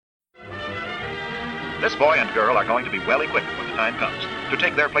This boy and girl are going to be well equipped when the time comes to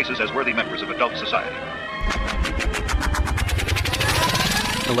take their places as worthy members of adult society.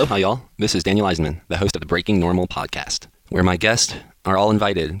 Aloha, y'all. This is Daniel Eisenman, the host of the Breaking Normal podcast, where my guests are all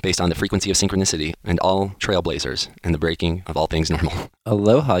invited based on the frequency of synchronicity and all trailblazers in the breaking of all things normal.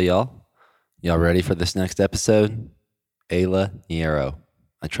 Aloha, y'all. Y'all ready for this next episode? Ayla, Nereo.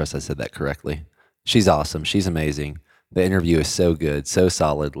 I trust I said that correctly. She's awesome. She's amazing. The interview is so good, so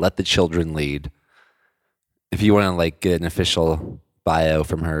solid. Let the children lead. If you want to get an official bio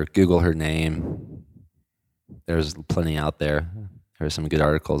from her, Google her name. There's plenty out there. There's some good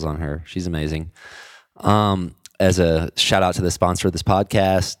articles on her. She's amazing. As a shout out to the sponsor of this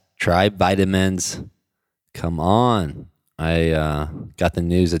podcast, Tribe Vitamins. Come on. I got the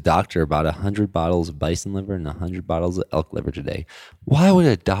news a doctor bought 100 bottles of bison liver and 100 bottles of elk liver today. Why would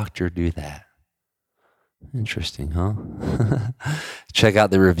a doctor do that? Interesting, huh? Check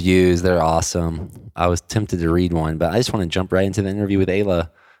out the reviews. They're awesome. I was tempted to read one, but I just want to jump right into the interview with Ayla.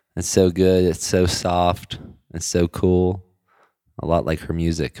 It's so good. It's so soft. It's so cool. A lot like her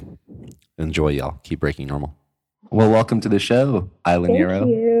music. Enjoy, y'all. Keep breaking normal. Well, welcome to the show, Ayla Nereo. Thank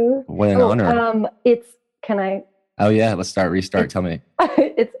you. What an honor. Can I? Oh, yeah. Let's restart. Tell me.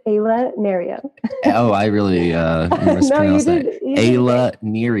 It's Ayla Nereo. Oh, I really mispronounced that. Ayla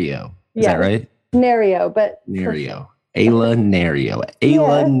Nereo. Is that right? Nereo, but... Nereo. Ayla Nereo.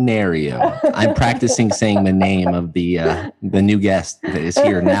 Ayla Nereo. I'm practicing saying the name of the new guest that is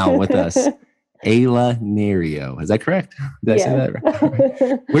here now with us. Ayla Nereo. Is that correct? Did I say that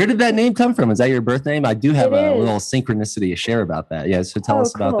right? Where did that name come from? Is that your birth name? I do have a little synchronicity to share about that. Yeah, so tell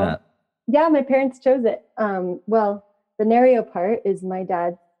us about that. Yeah, my parents chose it. Well, the Nereo part is my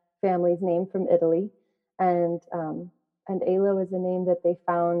dad's family's name from Italy. And Ayla was a name that they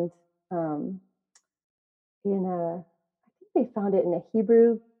found... I think they found it in a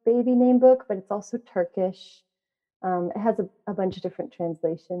Hebrew baby name book, but it's also Turkish. It has a bunch of different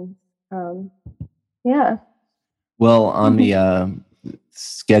translations. Yeah. Well, on the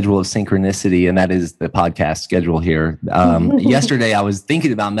schedule of synchronicity, and that is the podcast schedule here. Yesterday, I was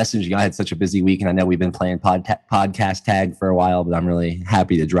thinking about messaging. I had such a busy week, and I know we've been playing podcast tag for a while, but I'm really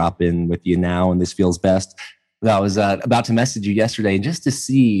happy to drop in with you now, and this feels best. I was about to message you yesterday just to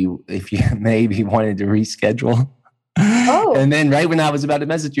see if you maybe wanted to reschedule. Oh. And then right when I was about to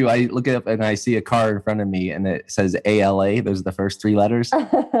message you, I look up and I see a card in front of me and it says ALA. Those are the first three letters. And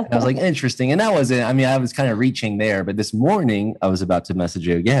I was like, interesting. And that wasn't, I was kind of reaching there. But this morning I was about to message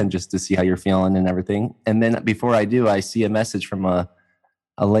you again just to see how you're feeling and everything. And then before I do, I see a message from a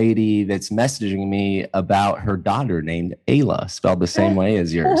lady that's messaging me about her daughter named Ayla, spelled the same way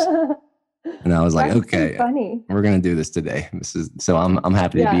as yours. And I was like, okay, we're going to do this today. So I'm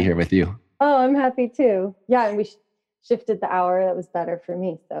happy to be here with you. Oh, I'm happy too. Yeah. And we shifted the hour. That was better for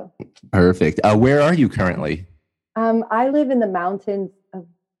me. So perfect. Where are you currently? I live in the mountains of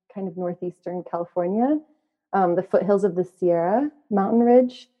kind of northeastern California, the foothills of the Sierra mountain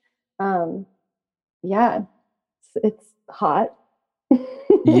ridge. Yeah, it's hot.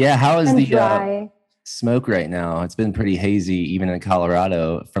 Yeah. How is the dry. Smoke right now? It's been pretty hazy even in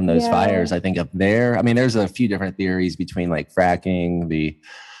Colorado from those fires. I think up there, there's a few different theories between fracking,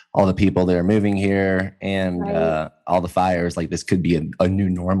 all the people that are moving here and all the fires. This could be a new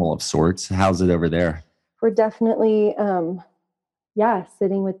normal of sorts. How's it over there? We're definitely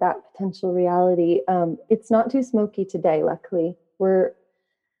sitting with that potential reality. It's not too smoky today, luckily.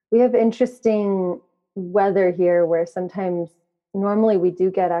 We have interesting weather here where sometimes normally we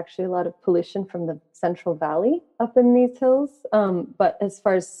do get actually a lot of pollution from the Central Valley up in these hills. But as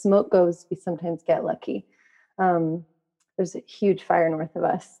far as smoke goes, we sometimes get lucky. There's a huge fire north of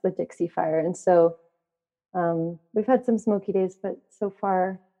us, the Dixie Fire. And so we've had some smoky days, but so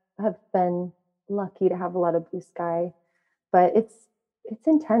far have been lucky to have a lot of blue sky. But it's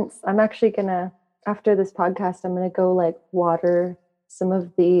intense. I'm actually after this podcast, I'm going to go water some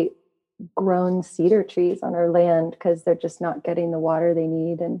of the grown cedar trees on our land because they're just not getting the water they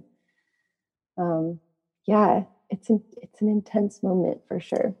need. And it's an intense moment for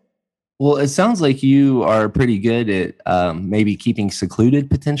sure. Well, it sounds like you are pretty good at maybe keeping secluded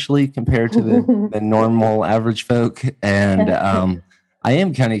potentially compared to the normal average folk. And I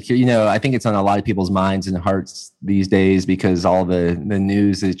am kind of curious, I think it's on a lot of people's minds and hearts these days because all the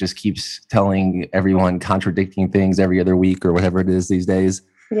news just keeps telling everyone contradicting things every other week or whatever it is these days.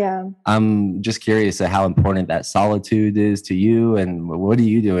 Yeah. I'm just curious how important that solitude is to you, and what are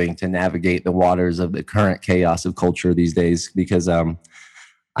you doing to navigate the waters of the current chaos of culture these days? Because I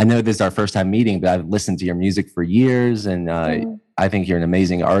know this is our first time meeting, but I've listened to your music for years, and I think you're an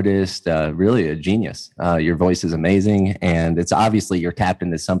amazing artist, really a genius. Your voice is amazing. And it's obviously you're tapped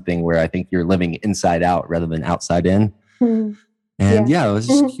into something where I think you're living inside out rather than outside in. Mhm. And Yeah. yeah, I was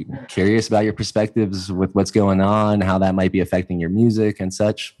just curious about your perspectives with what's going on, how that might be affecting your music and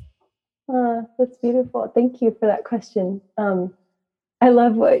such. That's beautiful. Thank you for that question. I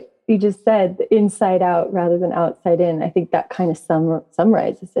love what you just said, the inside out rather than outside in. I think that kind of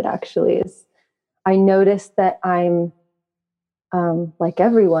summarizes it actually is I noticed that I'm like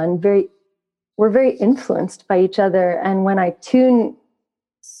everyone, we're very influenced by each other. And when I tune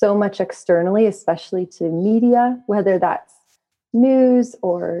so much externally, especially to media, whether that's news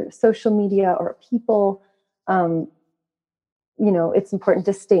or social media or people, um, it's important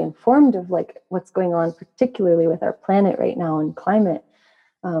to stay informed of like what's going on, particularly with our planet right now and climate.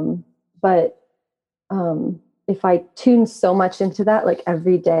 But if I tune so much into that, like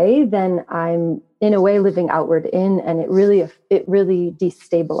every day, then I'm in a way living outward in, and it really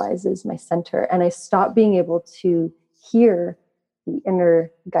destabilizes my center, and I stop being able to hear the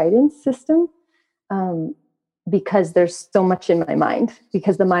inner guidance system, because there's so much in my mind,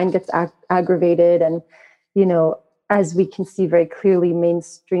 because the mind gets aggravated, and as we can see very clearly,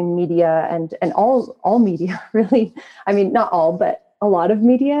 mainstream media and all media really, I mean, not all, but a lot of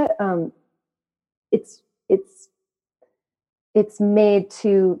media, it's made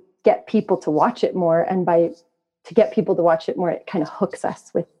to get people to watch it more, and to get people to watch it more, it kind of hooks us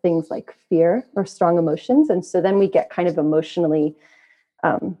with things like fear or strong emotions, and so then we get kind of emotionally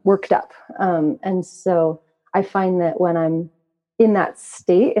worked up, and so I find that when I'm in that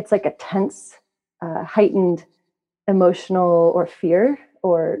state, it's like a tense, heightened emotional or fear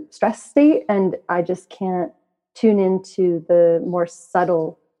or stress state, and I just can't tune into the more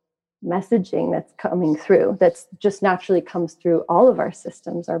subtle messaging that's coming through, that's just naturally comes through all of our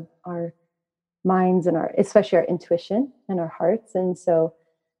systems, our minds, and especially our intuition and our hearts. And so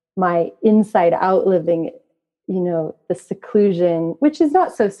my inside out living, the seclusion, which is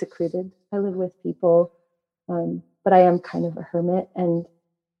not so secluded, I live with people, but I am kind of a hermit, and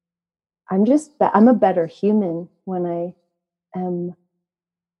I'm a better human when I am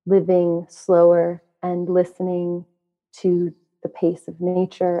living slower and listening to the pace of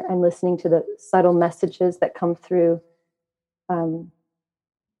nature and listening to the subtle messages that come through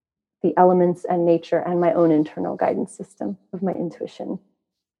the elements and nature and my own internal guidance system of my intuition.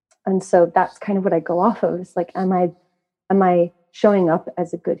 And so that's kind of what I go off of. It's like, am I showing up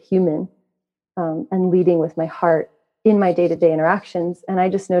as a good human, and leading with my heart in my day-to-day interactions? And I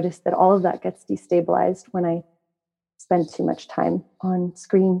just noticed that all of that gets destabilized when I spend too much time on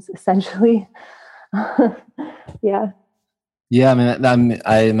screens, essentially. Yeah. Yeah, I mean,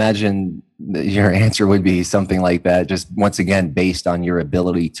 I imagine that your answer would be something like that, just once again, based on your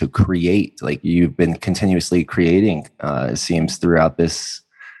ability to create. Like you've been continuously creating, it seems, throughout these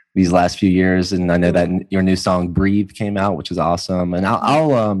last few years. And I know that your new song "Breathe" came out, which is awesome. And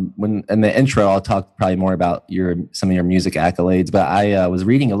I'll when in the intro, I'll talk probably more about some of your music accolades. But I was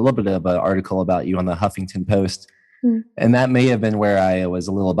reading a little bit of an article about you on the Huffington Post, and that may have been where I was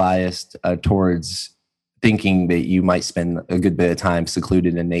a little biased towards thinking that you might spend a good bit of time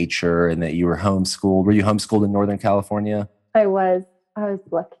secluded in nature, and that you were homeschooled. Were you homeschooled in Northern California? I was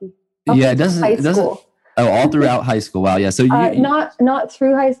lucky. Yeah, it doesn't. Oh, all throughout high school. Wow. Yeah. So not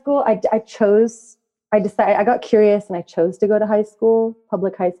through high school. I decided, I got curious and I chose to go to high school,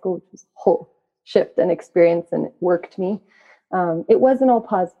 public high school, which was a whole shift and experience, and it worked me. It wasn't all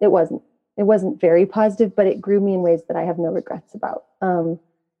positive. It wasn't very positive, but it grew me in ways that I have no regrets about.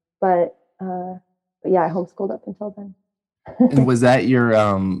 But yeah, I homeschooled up until then. And was that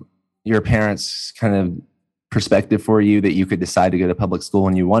your parents' kind of perspective for you, that you could decide to go to public school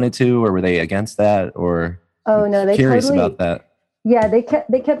when you wanted to, or were they against that? Or oh no, they curious totally, about that. Yeah, they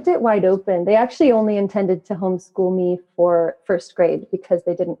kept it wide open. They actually only intended to homeschool me for first grade, because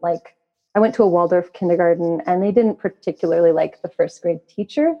they didn't like. I went to a Waldorf kindergarten, and they didn't particularly like the first grade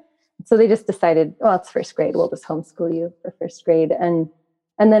teacher. So they just decided, well, it's first grade, we'll just homeschool you for first grade. And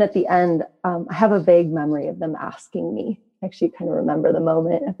then at the end, I have a vague memory of them asking me. I actually kind of remember the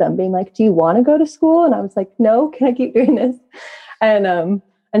moment of them being like, "Do you want to go to school?" And I was like, "No, can I keep doing this?" And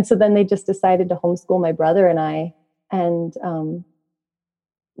so then they just decided to homeschool my brother and I. And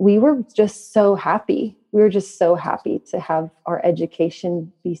we were just so happy. We were just so happy to have our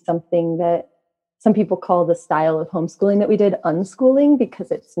education be something that some people call the style of homeschooling that we did unschooling, because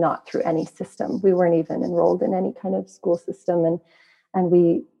it's not through any system. We weren't even enrolled in any kind of school system. And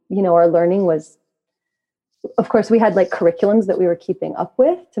we, our learning was, of course, we had like curriculums that we were keeping up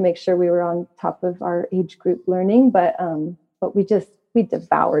with to make sure we were on top of our age group learning. But we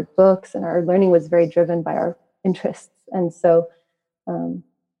devoured books, and our learning was very driven by our interests. And so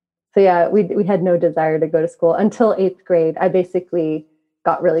So yeah, we had no desire to go to school until 8th grade. I basically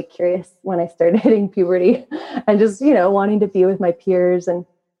got really curious when I started hitting puberty and just, wanting to be with my peers. And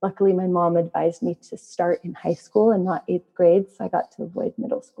luckily my mom advised me to start in high school and not 8th grade. So I got to avoid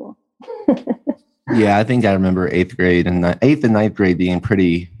middle school. Yeah, I think I remember 8th grade and 8th and 9th grade being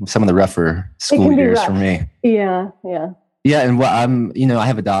some of the rougher school years rough for me. Yeah. Yeah. And I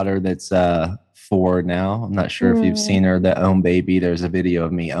have a daughter that's 4 now. I'm not sure if you've seen her, the Ohm baby. There's a video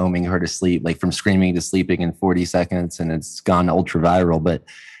of me ohming her to sleep, like from screaming to sleeping in 40 seconds, and it's gone ultra viral. But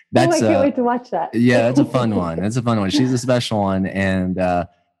that's I can't wait to watch that. Yeah, it's a fun one. It's a fun one. She's a special one. And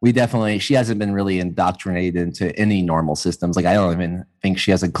she hasn't been really indoctrinated into any normal systems. Like, I don't even think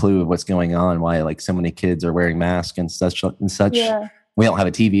she has a clue of what's going on, why like so many kids are wearing masks and such. Yeah. We don't have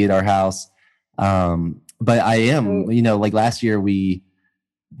a TV at our house. But I am, like last year we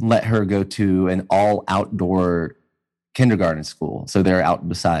let her go to an all outdoor kindergarten school. So they're out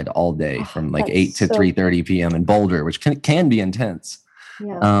beside all day from like 8 to 3:30 p.m. in Boulder, which can be intense.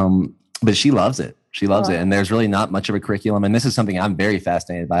 Yeah. But she loves it. She loves it. And there's really not much of a curriculum. And this is something I'm very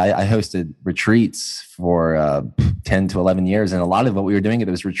fascinated by. I hosted retreats for 10 to 11 years. And a lot of what we were doing at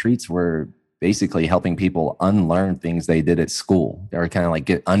those retreats were basically helping people unlearn things they did at school. They were kind of like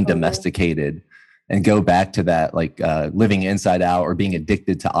get undomesticated and go back to that, like living inside out or being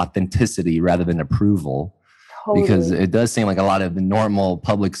addicted to authenticity rather than approval. Totally. Because it does seem like a lot of the normal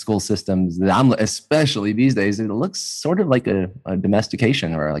public school systems that especially these days, it looks sort of like a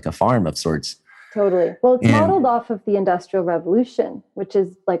domestication or like a farm of sorts. Totally. Well, it's modeled off of the Industrial Revolution, which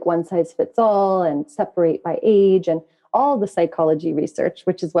is like one size fits all and separate by age and all the psychology research,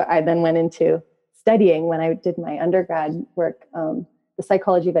 which is what I then went into studying when I did my undergrad work, the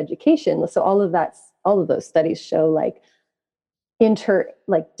psychology of education. So all of those studies show like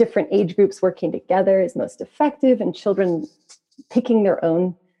different age groups working together is most effective, and children picking their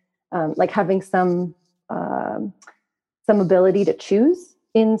own, like having some ability to choose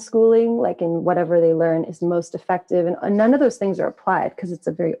in schooling, like in whatever they learn, is most effective. And none of those things are applied because it's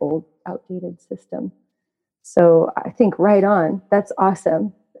a very old, outdated system. So I think right on. That's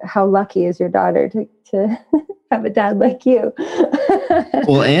awesome. How lucky is your daughter to have a dad like you?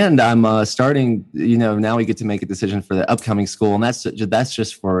 Well, and I'm starting, now we get to make a decision for the upcoming school. And that's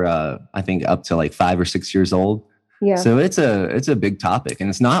just for, I think up to like 5 or 6 years old. Yeah. So it's a big topic. And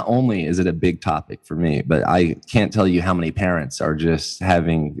it's not only is it a big topic for me, but I can't tell you how many parents are just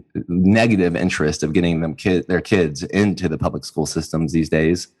having negative interest of getting their kids into the public school systems these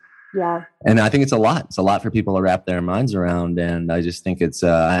days. Yeah. And I think it's a lot. It's a lot for people to wrap their minds around. And I just think it's,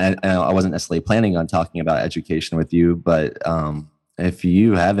 I wasn't necessarily planning on talking about education with you, but if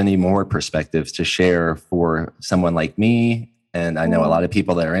you have any more perspectives to share for someone like me, and I know a lot of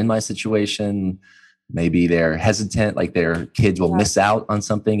people that are in my situation, maybe they're hesitant, like their kids will miss out on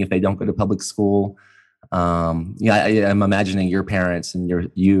something if they don't go to public school. I'm imagining your parents and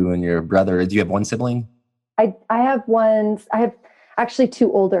you and your brother. Do you have one sibling? I have actually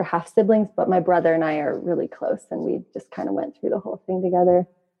 2 older half siblings, but my brother and I are really close, and we just kind of went through the whole thing together.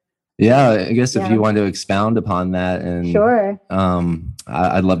 Yeah, I guess if you want to expound upon that, and sure,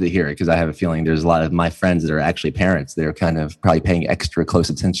 I'd love to hear it, because I have a feeling there's a lot of my friends that are actually parents. They're kind of probably paying extra close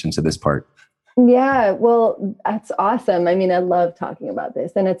attention to this part. Yeah, well, that's awesome. I mean, I love talking about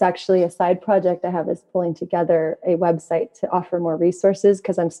this. And it's actually a side project I have, is pulling together a website to offer more resources,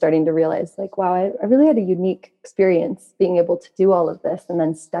 because I'm starting to realize like, wow, I really had a unique experience being able to do all of this and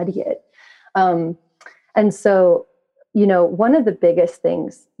then study it. And so, one of the biggest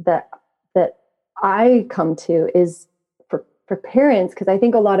things that I come to is for parents, because I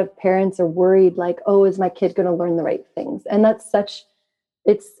think a lot of parents are worried like, oh, is my kid going to learn the right things? And that's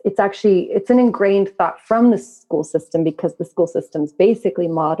it's an ingrained thought from the school system, because the school system's basically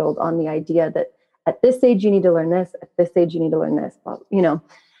modeled on the idea that at this age you need to learn this, at this age you need to learn this,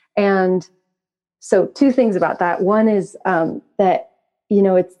 And so 2 things about that. One is that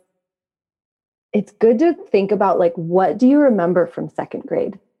it's good to think about like, what do you remember from 2nd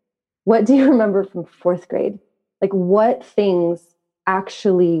grade? What do you remember from 4th grade? Like, what things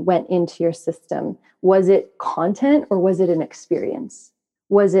actually went into your system? Was it content or was it an experience?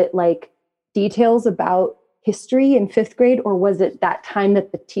 Was it like details about history in 5th grade, or was it that time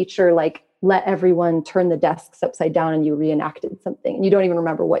that the teacher like let everyone turn the desks upside down and you reenacted something and you don't even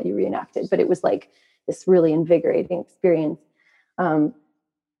remember what you reenacted, but it was like this really invigorating experience?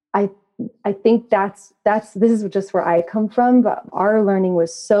 I think this is just where I come from, but our learning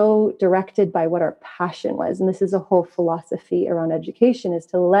was so directed by what our passion was. And this is a whole philosophy around education, is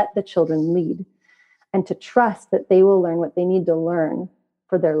to let the children lead and to trust that they will learn what they need to learn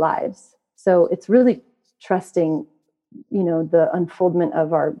for their lives. So it's really trusting the unfoldment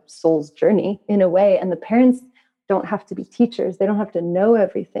of our soul's journey in a way. And the parents don't have to be teachers. They don't have to know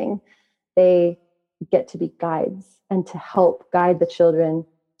everything. They get to be guides and to help guide the children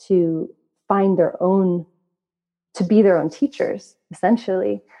to find to be their own teachers,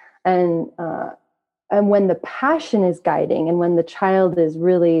 essentially. And when the passion is guiding, and when the child is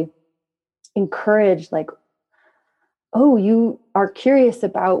really encouraged, like, oh, you are curious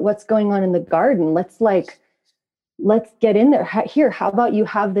about what's going on in the garden. Let's get in there. Here, how about you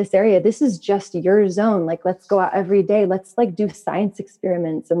have this area? This is just your zone. Like, let's go out every day. Let's do science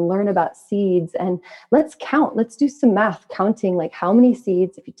experiments and learn about seeds, and let's count. Let's do some math, counting like how many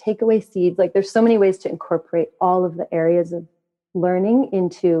seeds, if you take away seeds, like there's so many ways to incorporate all of the areas of learning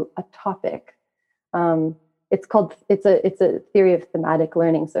into a topic. It's a theory of thematic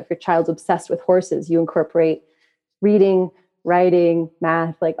learning. So if your child's obsessed with horses, you incorporate reading, writing,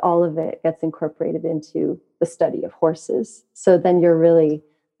 math, like all of it gets incorporated into the study of horses. So then you're really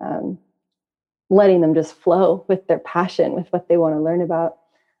letting them just flow with their passion, with what they want to learn about.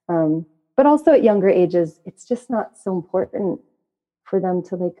 But also at younger ages, it's just not so important for them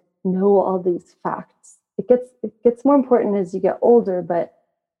to like know all these facts. It gets more important as you get older, but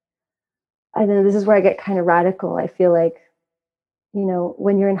I know this is where I get kind of radical. I feel like,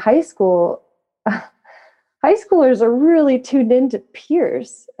 when you're in high school, high schoolers are really tuned into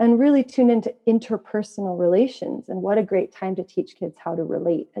peers and really tuned into interpersonal relations. And what a great time to teach kids how to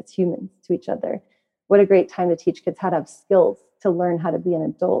relate as humans to each other. What a great time to teach kids how to have skills to learn how to be an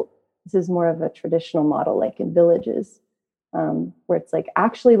adult. This is more of a traditional model, like in villages, where it's like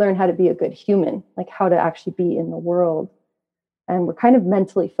actually learn how to be a good human, like how to actually be in the world. And we're kind of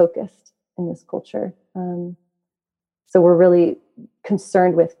mentally focused in this culture. So we're really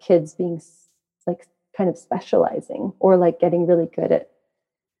concerned with kids being like kind of specializing or like getting really good at,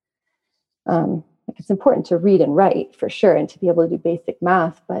 like it's important to read and write for sure, and to be able to do basic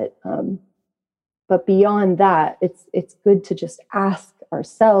math, but beyond that, it's good to just ask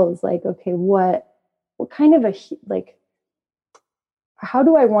ourselves, like, okay, what kind of how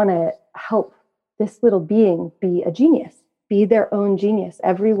do I want to help this little being be a genius, be their own genius?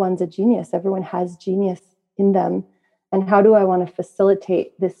 Everyone's a genius. Everyone has genius in them. And how do I want to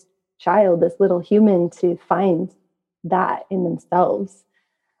facilitate this child, this little human, to find that in themselves?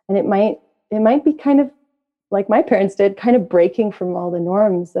 And it might be kind of like my parents did, kind of breaking from all the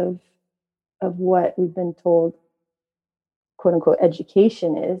norms of what we've been told, quote unquote,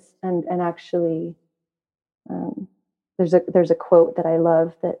 education is. And actually, there's a quote that I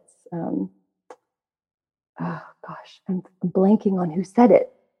love that's, oh gosh, I'm blanking on who said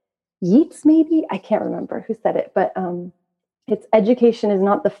it. Yeats, maybe? I can't remember who said it, but it's education is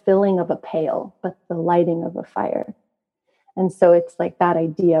not the filling of a pail, but the lighting of a fire. And so it's like that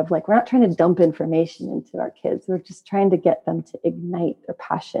idea of like, we're not trying to dump information into our kids. We're just trying to get them to ignite their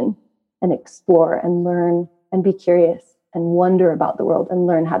passion and explore and learn and be curious and wonder about the world and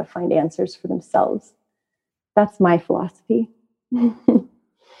learn how to find answers for themselves. That's my philosophy.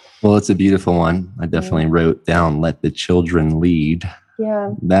 Well, it's a beautiful one. I definitely wrote down, let the children lead.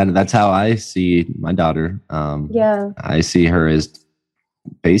 Yeah. That's how I see my daughter. I see her as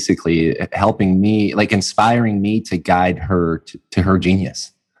basically helping me, like inspiring me to guide her to her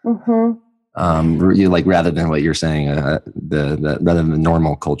genius. Mm-hmm. Like rather than what you're saying, rather than the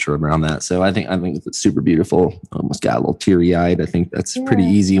normal culture around that. So I think it's super beautiful. Almost got a little teary eyed. I think that's pretty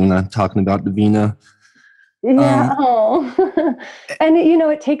easy when I'm talking about Davina. Yeah. And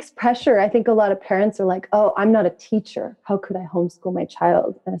it takes pressure. I think a lot of parents are like, oh, I'm not a teacher. How could I homeschool my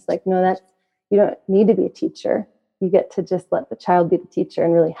child? And it's like, no, you don't need to be a teacher. You get to just let the child be the teacher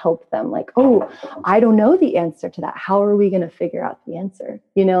and really help them. Like, oh, I don't know the answer to that. How are we going to figure out the answer?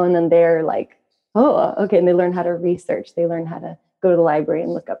 And then they're like, oh, okay. And they learn how to research. They learn how to go to the library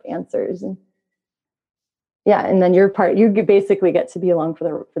and look up answers. And yeah. And then you basically get to be along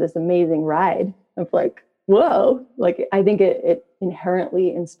for this amazing ride of like, whoa, like I think it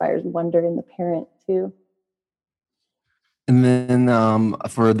inherently inspires wonder in the parent too. And then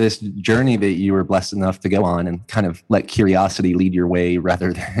for this journey that you were blessed enough to go on and kind of let curiosity lead your way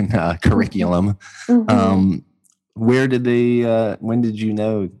rather than curriculum, mm-hmm. When did you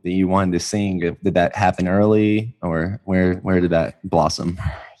know that you wanted to sing? Did that happen early, or where did that blossom?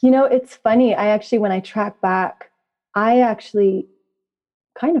 It's funny. When I track back, I actually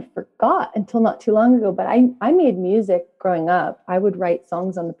kind of forgot until not too long ago, but I made music growing up. I would write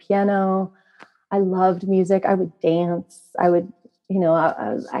songs on the piano. I loved music. I would dance. I would,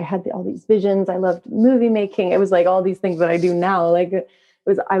 I had all these visions. I loved movie making. It was like all these things that I do now. Like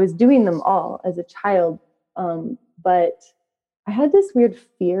I was doing them all as a child. But I had this weird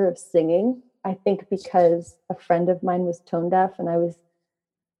fear of singing. I think because a friend of mine was tone deaf, and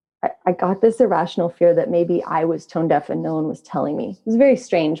I got this irrational fear that maybe I was tone deaf and no one was telling me. It was very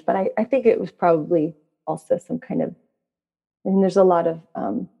strange, but I think it was probably also some kind of, and there's a lot of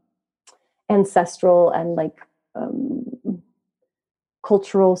ancestral and like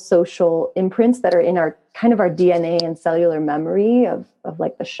cultural, social imprints that are in our kind of our DNA and cellular memory of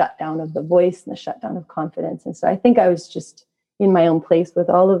like the shutdown of the voice and the shutdown of confidence. And so I think I was just in my own place with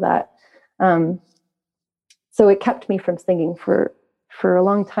all of that. So it kept me from singing for a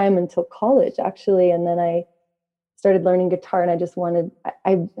long time until college, actually. And then I started learning guitar, and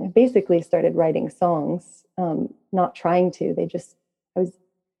I basically started writing songs, not trying to. I was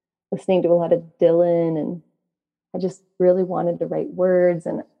listening to a lot of Dylan, and I just really wanted to write words,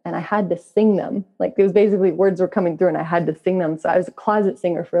 and I had to sing them. Like, it was basically words were coming through and I had to sing them. So I was a closet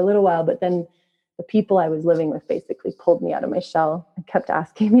singer for a little while, but then the people I was living with basically pulled me out of my shell and kept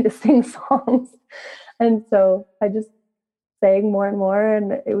asking me to sing songs. And so I just sang more and more,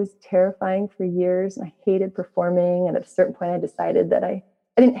 and it was terrifying for years, and I hated performing. And at a certain point I decided that I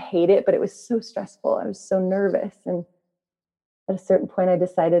didn't hate it, but it was so stressful. I was so nervous. And at a certain point I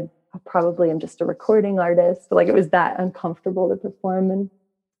decided I probably am just a recording artist. Like, it was that uncomfortable to perform. And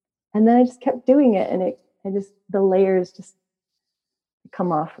then I just kept doing it, and the layers just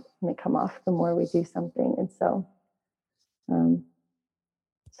come off, and they come off the more we do something. And so,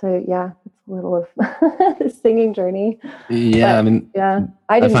 yeah, it's a little of the singing journey. Yeah. But, I mean, yeah,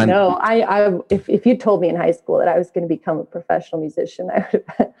 I didn't know. If you told me in high school that I was going to become a professional musician, I would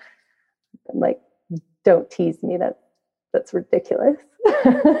have been like, don't tease me. That's ridiculous.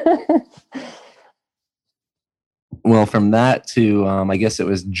 well, from that to, I guess it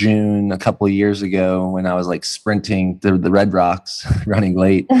was June a couple of years ago when I was like sprinting through the Red Rocks, running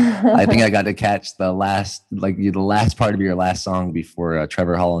late. I think I got to catch the last part of your last song before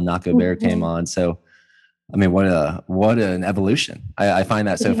Trevor Hall and Nako Bear came on. So, I mean, what an evolution. I find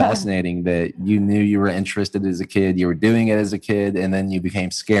that so fascinating that you knew you were interested as a kid, you were doing it as a kid, and then you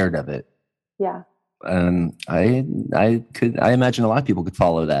became scared of it. Yeah. I imagine a lot of people could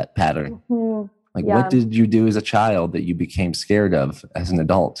follow that pattern. Mm-hmm. Like, what did you do as a child that you became scared of as an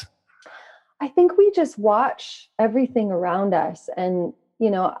adult? I think we just watch everything around us. And,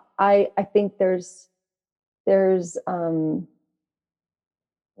 I think there's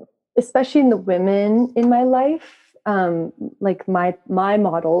especially in the women in my life, like my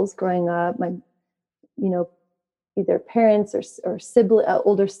models growing up, my, either parents or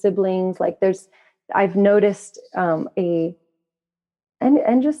older siblings, like I've noticed and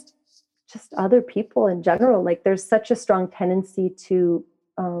just other people in general, like there's such a strong tendency to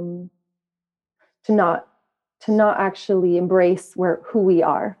not actually embrace who we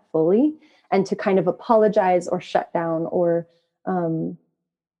are fully, and to kind of apologize or shut down or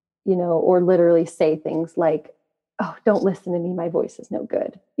or literally say things like, oh, don't listen to me, my voice is no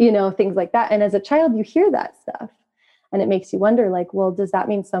good, things like that. And as a child, you hear that stuff, and it makes you wonder, like, well, does that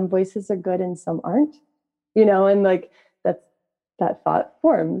mean some voices are good and some aren't? And like that thought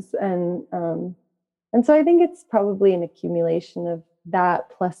forms. And so I think it's probably an accumulation of that,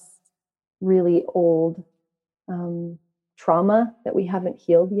 plus really old trauma that we haven't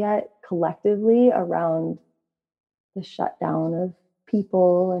healed yet collectively around the shutdown of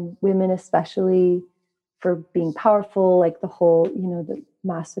people, and women especially, for being powerful, like the whole, the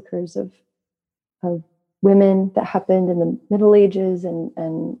massacres of women that happened in the Middle Ages,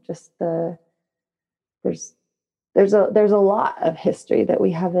 and just there's a lot of history that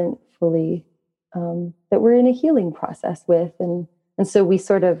we haven't fully, that we're in a healing process with. And so we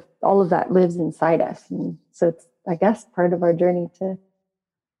sort of, all of that lives inside us. And so it's, I guess, part of our journey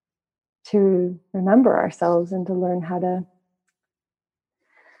to remember ourselves and to learn how to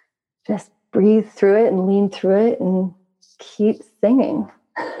just breathe through it and lean through it and keep singing,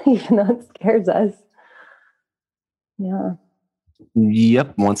 even though it scares us. Yeah.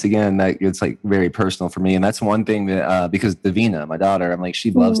 Yep. Once again, it's like very personal for me. And that's one thing that, because Davina, my daughter, I'm like,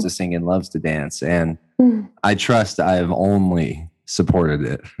 she loves to sing and loves to dance. And I trust I've only supported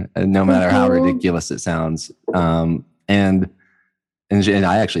it, no matter how ridiculous it sounds. And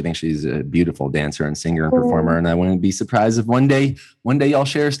I actually think she's a beautiful dancer and singer and performer. And I wouldn't be surprised if one day y'all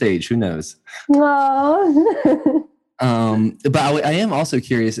share a stage. Who knows? But I am also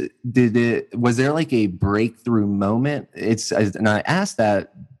curious, was there like a breakthrough moment? And I asked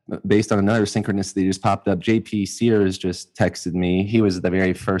that based on another synchronicity that just popped up. JP Sears just texted me. He was the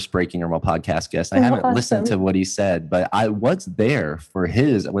very first Breaking Normal podcast guest. I haven't listened to what he said, but I was there for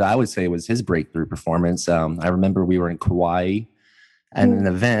what I would say was his breakthrough performance. I remember we were in Kauai at an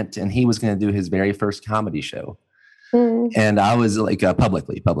event, and he was going to do his very first comedy show. And I was like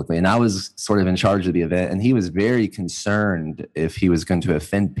publicly, and I was sort of in charge of the event. And he was very concerned if he was going to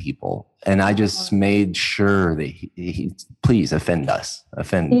offend people. And I just made sure that he please offend us,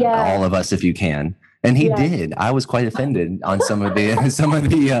 offend all of us if you can. And he did. I was quite offended on some of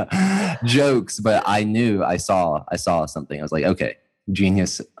the jokes, but I knew I saw something. I was like, okay,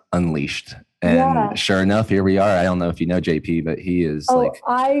 genius unleashed. And sure enough, here we are. I don't know if you know JP, but he is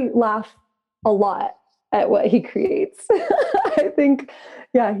I laugh a lot at what he creates. I think,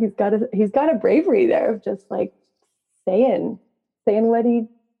 he's got a bravery there of just like saying what he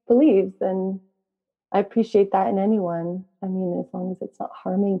believes. And I appreciate that in anyone. I mean, as long as it's not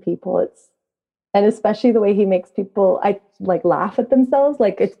harming people, and especially the way he makes people, laugh at themselves.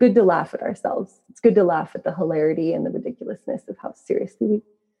 Like, it's good to laugh at ourselves. It's good to laugh at the hilarity and the ridiculousness of how seriously we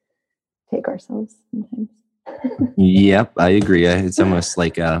take ourselves sometimes. Yep, I agree. It's almost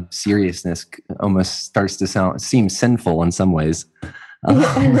like seriousness almost starts to seem sinful in some ways. But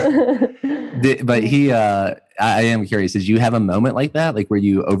I am curious, did you have a moment like that, like where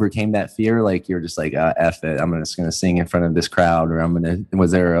you overcame that fear? Like you're just like, F it, I'm just going to sing in front of this crowd, or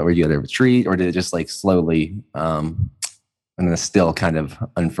were you at a retreat, or did it just like slowly, and then still kind of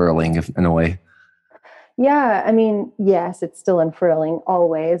unfurling in a way? Yeah, I mean, yes, it's still unfurling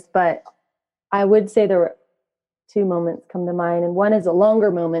always, but I would say there were two moments come to mind. And one is a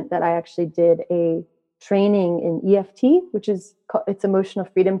longer moment that I actually did a training in EFT, which is it's emotional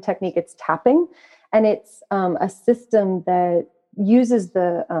freedom technique. It's tapping, and it's a system that uses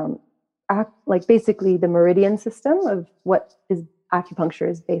the basically the meridian system of what is acupuncture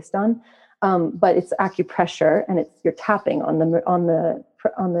is based on, but it's acupressure, and you're tapping on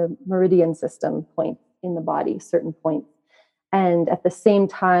the meridian system point in the body, certain points. And at the same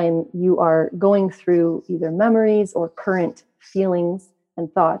time, you are going through either memories or current feelings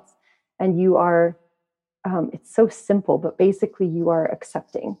and thoughts, and you are. It's so simple, but basically you are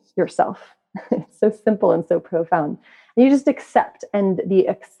accepting yourself. It's so simple and so profound. And you just accept, and the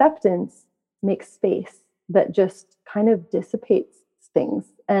acceptance makes space that just kind of dissipates things.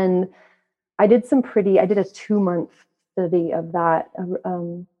 And I did a 2-month study of that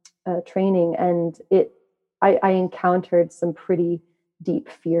training, and I encountered some pretty deep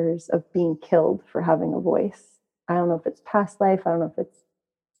fears of being killed for having a voice. I don't know if it's past life. I don't know if it's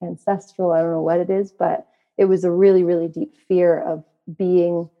ancestral. I don't know what it is, but it was a really, really deep fear of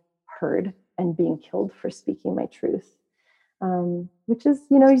being heard and being killed for speaking my truth, which is,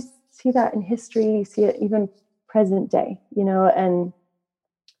 you see that in history, you see it even present day,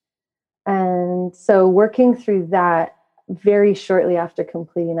 and so working through that, very shortly after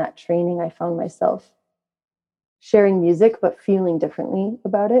completing that training, I found myself sharing music, but feeling differently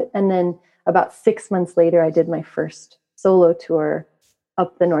about it. And then about 6 months later, I did my first solo tour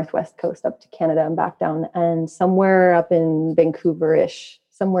up the Northwest coast, up to Canada and back down. And somewhere up in Vancouver-ish,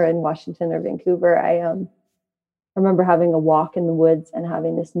 somewhere in Washington or Vancouver, I remember having a walk in the woods and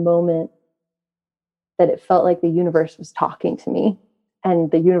having this moment that it felt like the universe was talking to me.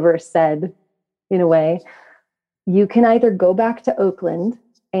 And the universe said, in a way, you can either go back to Oakland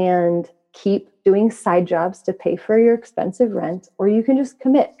and keep doing side jobs to pay for your expensive rent, or you can just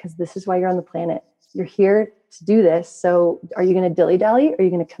commit, because this is why you're on the planet. You're here to do this. So are you going to dilly-dally, or are you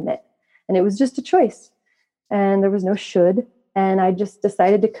going to commit? And it was just a choice. And there was no should. And I just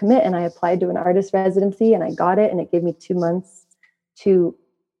decided to commit. And I applied to an artist residency, and I got it. And it gave me 2 months to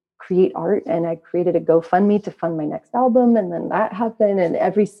create art. And I created a GoFundMe to fund my next album. And then that happened. And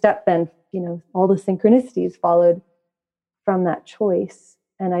every step then, all the synchronicities followed from that choice.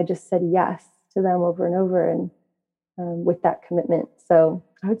 And I just said yes to them over and over, and with that commitment. So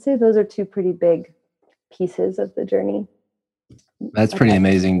I would say those are two pretty big pieces of the journey. That's pretty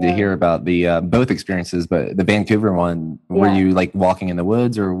amazing to hear about the both experiences, but the Vancouver one, were you like walking in the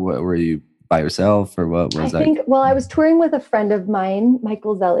woods, or were you by yourself, or what was that? I was touring with a friend of mine,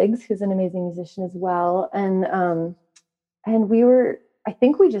 Michael Zelligs, who's an amazing musician as well. And we were, I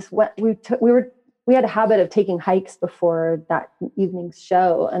think we just went, we had a habit of taking hikes before that evening's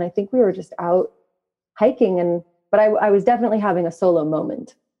show. And I think we were just out hiking, but I was definitely having a solo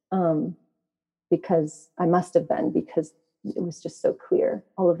moment, because I must have been, because it was just so clear,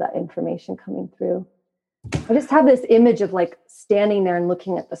 all of that information coming through. I just have this image of like standing there and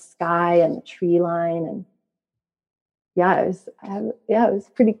looking at the sky and the tree line, and it was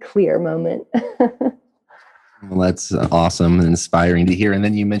a pretty clear moment. Well, that's awesome and inspiring to hear. And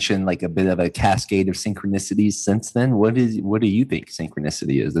then you mentioned like a bit of a cascade of synchronicities since then. What do you think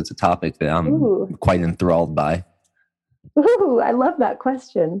synchronicity is? It's a topic that I'm quite enthralled by. Ooh, I love that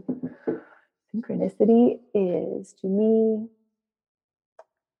question. Synchronicity is, to me,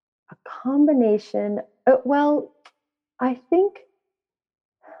 a combination. I think,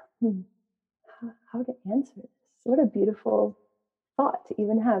 how to answer this? What a beautiful thought to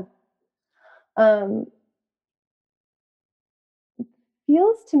even have. Um,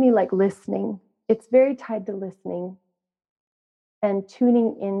 feels to me like listening. It's very tied to listening and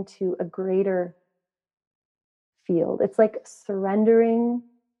tuning into a greater field. It's like surrendering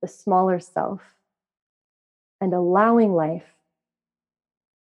the smaller self and allowing life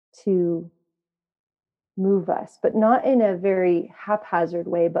to move us, but not in a very haphazard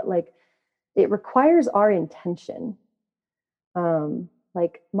way, but like it requires our intention.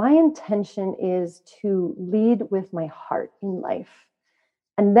 Like my intention is to lead with my heart in life.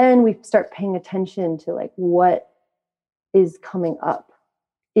 And then we start paying attention to like what is coming up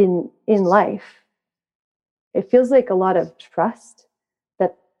in life. It feels like a lot of trust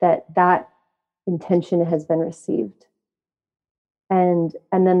that intention has been received. And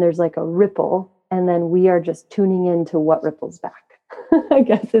then there's like a ripple, and then we are just tuning into what ripples back. I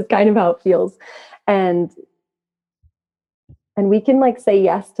guess is kind of how it feels. And we can like say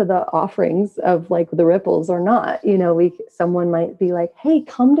yes to the offerings of like the ripples or not. You know, someone might be like, hey,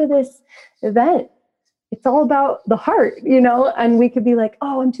 come to this event. It's all about the heart, you know, and we could be like,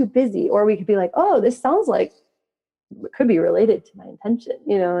 oh, I'm too busy. Or we could be like, oh, this sounds like it could be related to my intention,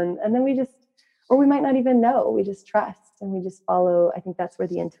 you know, and then we just, or we might not even know, we just trust and we just follow. I think that's where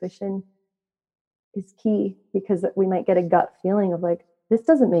the intuition is key, because we might get a gut feeling of like, this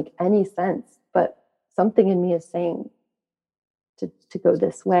doesn't make any sense, but something in me is saying to go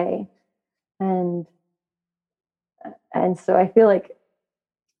this way. And so I feel like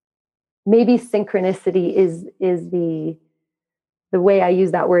maybe synchronicity is the way I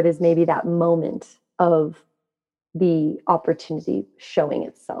use that word is maybe that moment of the opportunity showing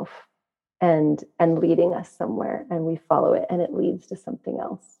itself and leading us somewhere, and we follow it and it leads to something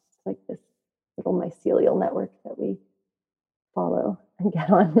else. It's like this little mycelial network that we follow and get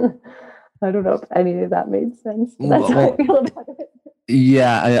on. I don't know if any of that made sense, but that's how I feel about it.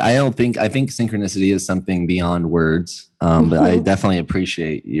 Yeah, I think synchronicity is something beyond words. But I definitely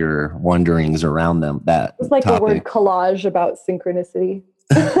appreciate your wonderings around them. That it's like topic. A word collage about synchronicity.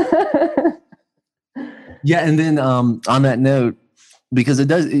 Yeah, and then on that note, because it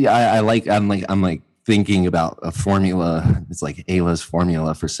does, I'm like thinking about a formula. It's like Ayla's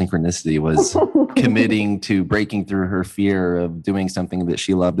formula for synchronicity was committing to breaking through her fear of doing something that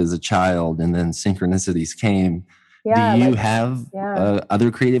she loved as a child, and then synchronicities came. Yeah, do you have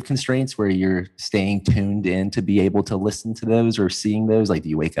other creative constraints where you're staying tuned in to be able to listen to those or seeing those? Like, do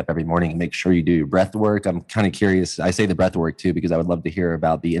you wake up every morning and make sure you do your breath work? I'm kind of curious. I say the breath work too, because I would love to hear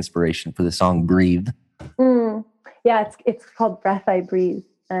about the inspiration for the song Breathe. Yeah, it's called Breath I Breathe.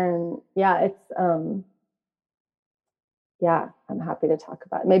 And yeah, it's I'm happy to talk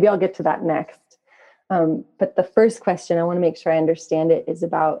about it. Maybe I'll get to that next. But the first question, I want to make sure I understand it, is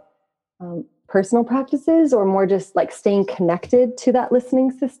about personal practices, or more just like staying connected to that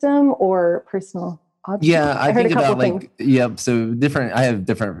listening system, or personal objects? Yeah, I think about like, so different, I have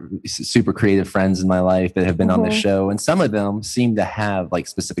different super creative friends in my life that have been on the show, and some of them seem to have like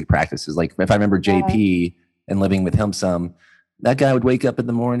specific practices. Like if I remember JP and living with him some, that guy would wake up in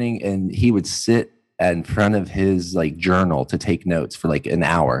the morning and he would sit in front of his like journal to take notes for like an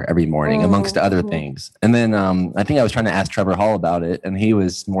hour every morning, amongst other things. And then I think I was trying to ask Trevor Hall about it, and he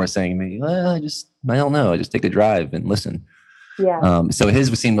was more saying to me, well, I don't know, I just take a drive and listen. Yeah. So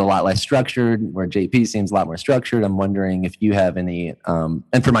his seemed a lot less structured, where JP seems a lot more structured. I'm wondering if you have any,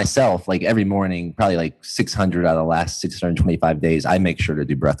 and for myself, like every morning, probably like 600 out of the last 625 days, I make sure to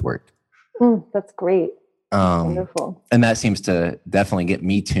do breath work. That's great. That's wonderful. And that seems to definitely get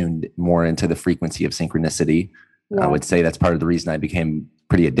me tuned more into the frequency of synchronicity. I would say that's part of the reason I became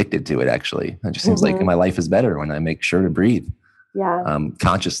pretty addicted to it, actually. It just seems like my life is better when I make sure to breathe.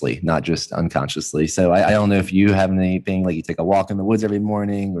 Consciously, not just unconsciously. So I don't know if you have anything, like you take a walk in the woods every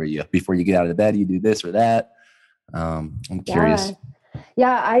morning, or you, before you get out of bed, you do this or that. I'm curious.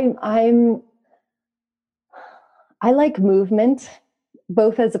 I like movement,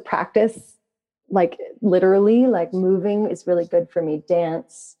 both as a practice, like literally, like moving is really good for me.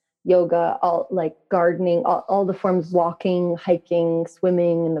 Dance, yoga, all like gardening, all the forms, walking, hiking,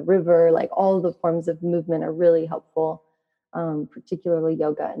 swimming in the river, like all the forms of movement are really helpful, particularly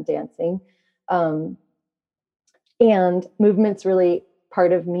yoga and dancing. And movement's really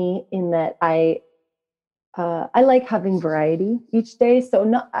part of me in that I like having variety each day. So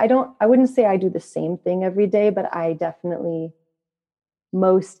I wouldn't say I do the same thing every day, but I definitely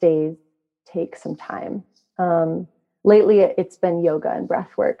most days take some time. Lately it's been yoga and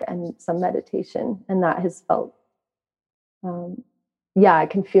breath work and some meditation, and that has felt, I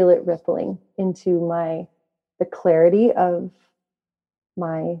can feel it rippling into the clarity of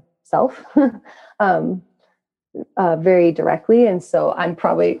myself very directly. And so I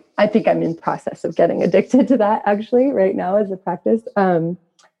think I'm in process of getting addicted to that actually right now as a practice.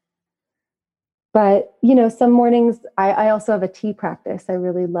 But, some mornings I also have a tea practice. I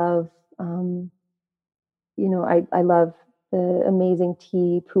really love, I love the amazing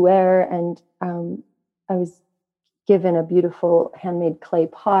tea pu'er. And I was given a beautiful handmade clay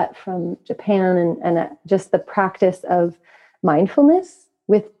pot from Japan, and just the practice of mindfulness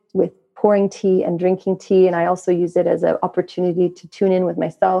with pouring tea and drinking tea. And I also use it as an opportunity to tune in with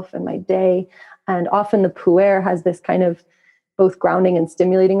myself and my day. And often the pu'er has this kind of both grounding and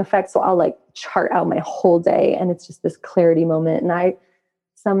stimulating effect. So I'll like chart out my whole day, and it's just this clarity moment. And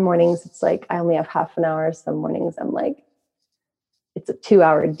some mornings it's like I only have half an hour. Some mornings I'm like, it's a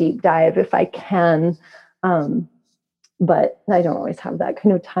 2-hour deep dive if I can. But I don't always have that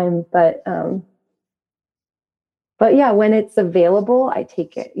kind of time. But yeah, when it's available, I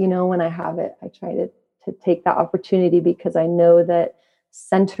take it. When I have it, I try to take that opportunity, because I know that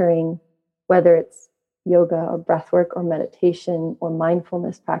centering, whether it's yoga or breathwork or meditation or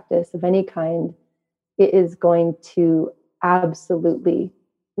mindfulness practice of any kind, it is going to absolutely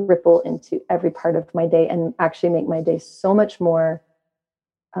ripple into every part of my day and actually make my day so much more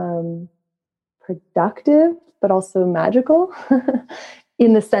productive, but also magical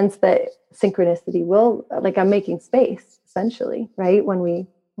in the sense that synchronicity will, like, I'm making space essentially, right? When we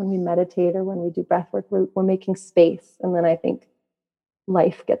meditate or when we do breath work, we're making space. And then I think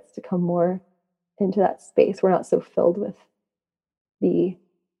life gets to come more into that space. We're not so filled with the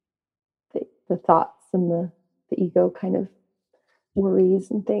thoughts and the ego kind of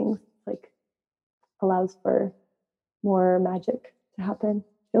worries and things. Like, allows for more magic to happen,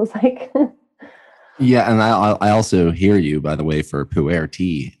 feels like. Yeah, and I also hear you, by the way, for pu'er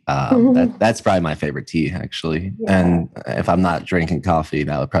tea. That's probably my favorite tea, actually. Yeah. And if I'm not drinking coffee,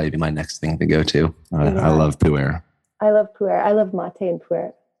 that would probably be my next thing to go to. I love pu'er. I love pu'er. I love mate and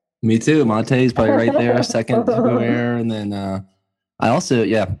pu'er. Me too. Mate is probably right there, second to pu'er. And then I also,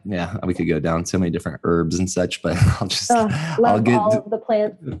 yeah, we could go down so many different herbs and such, but Love all of the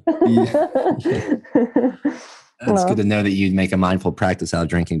plants. It's good to know that you make a mindful practice out of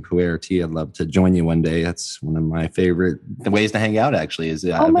drinking pu'er tea. I'd love to join you one day. That's one of my favorite ways to hang out, actually, is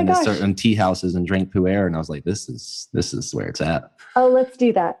I've been to certain tea houses and drink pu'er, and I was like, this is where it's at. Oh, let's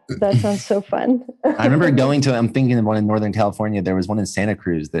do that. That sounds so fun. I remember I'm thinking of one in Northern California. There was one in Santa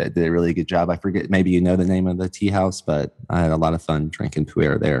Cruz that did a really good job. I forget, maybe you know the name of the tea house, but I had a lot of fun drinking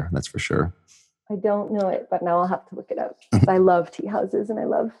pu'er there. That's for sure. I don't know it, but now I'll have to look it up. I love tea houses and I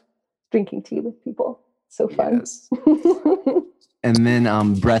love drinking tea with people. So fun. Yes. And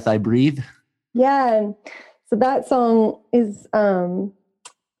then Breath I Breathe. Yeah. And so that song is,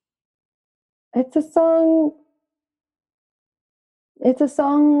 it's a song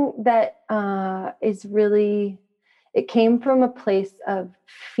that is really, it came from a place of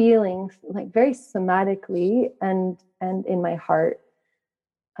feelings, like very somatically and in my heart,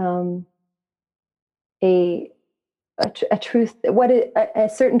 a truth, a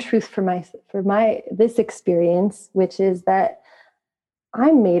certain truth for this experience, which is that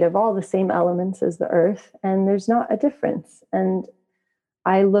I'm made of all the same elements as the earth, and there's not a difference. And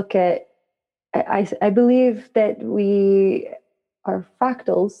I believe that we are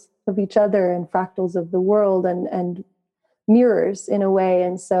fractals of each other and fractals of the world and mirrors in a way.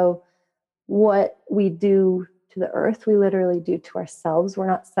 And so what we do to the earth, we literally do to ourselves. We're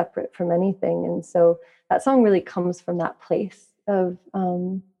not separate from anything. And so that song really comes from that place of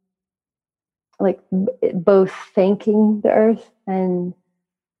both thanking the earth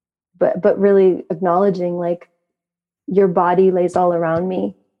but really acknowledging, like, your body lays all around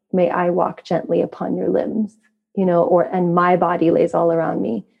me. May I walk gently upon your limbs, and my body lays all around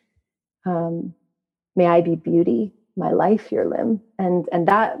me. May I be beauty, my life, your limb. And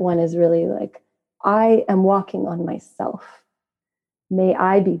that one is really like, I am walking on myself. May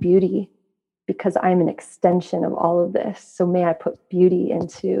I be beauty, because I'm an extension of all of this. So may I put beauty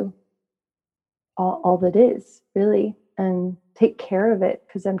into all that is, really, and take care of it,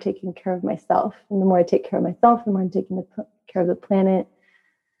 because I'm taking care of myself. And the more I take care of myself, the more I'm taking care of the planet.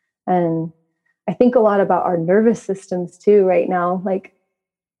 And I think a lot about our nervous systems too right now, like,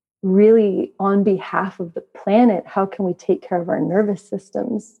 really on behalf of the planet, how can we take care of our nervous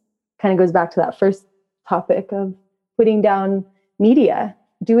systems? Kind of goes back to that first topic of putting down media.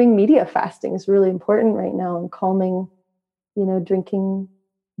 Doing media fasting is really important right now, and calming, drinking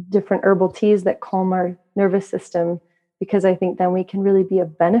different herbal teas that calm our nervous system, because I think then we can really be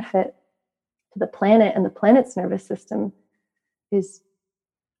of benefit to the planet, and the planet's nervous system is,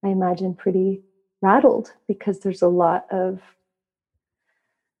 I imagine, pretty rattled because there's a lot of,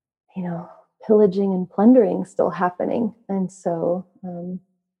 pillaging and plundering still happening. And so,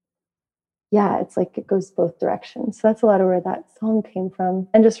 it's like it goes both directions. So that's a lot of where that song came from.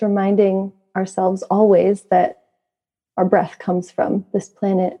 And just reminding ourselves always that our breath comes from this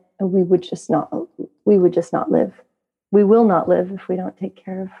planet, and we would just not live. We will not live if we don't take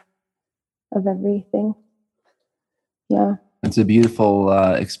care of everything. Yeah. It's a beautiful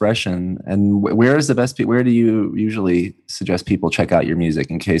expression. And where is the best? Where do you usually suggest people check out your music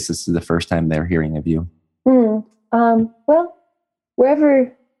in case this is the first time they're hearing of you? Well,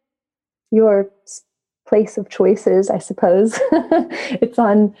 wherever your place of choice is, I suppose. It's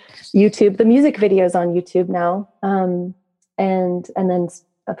on YouTube. The music video is on YouTube now, and then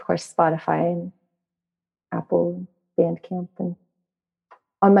of course Spotify and Apple, Bandcamp, and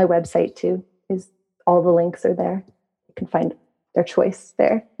on my website too. Is all the links are there. You can find their choice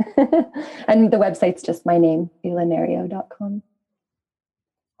there. And the website's just my name, aylanereo.com.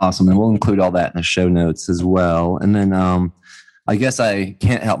 Awesome. And we'll include all that in the show notes as well. And then I guess I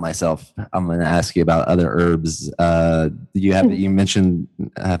can't help myself. I'm going to ask you about other herbs. You mentioned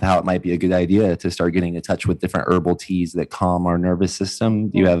how it might be a good idea to start getting in touch with different herbal teas that calm our nervous system.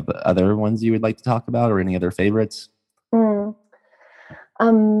 Do you have other ones you would like to talk about or any other favorites?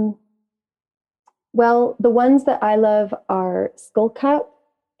 Well, the ones that I love are skullcap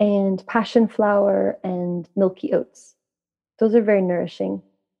and passion flower and milky oats. Those are very nourishing.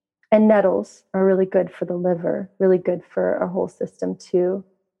 And nettles are really good for the liver, really good for our whole system too.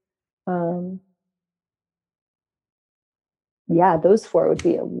 Those four would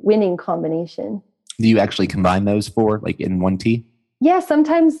be a winning combination. Do you actually combine those four like in one tea? Yeah,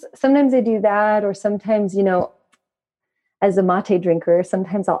 sometimes I do that, or sometimes, as a mate drinker,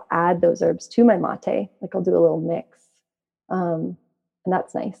 sometimes I'll add those herbs to my mate. Like I'll do a little mix. And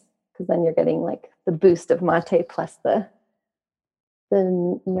that's nice because then you're getting like the boost of mate plus the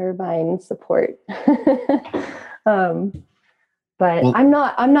nervine support. But I'm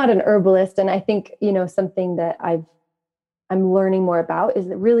not an herbalist. And I think, something that I'm learning more about is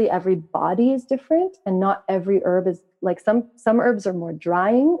that really every body is different, and not every herb is like some herbs are more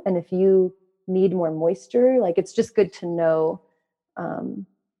drying. And if you need more moisture, like it's just good to know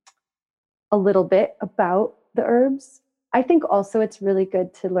a little bit about the herbs. I think also it's really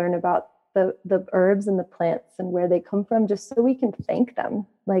good to learn about the herbs and the plants and where they come from, just so we can thank them.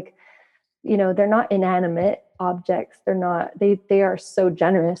 Like, they're not inanimate objects. They are so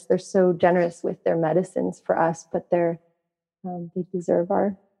generous. They're so generous with their medicines for us, but they deserve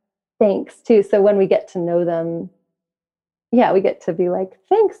our thanks too. So when we get to know them, we get to be like,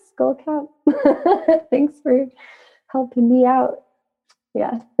 thanks, skullcap. Thanks for helping me out.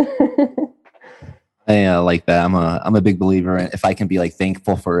 Yeah. I like that. I'm a big believer in if I can be like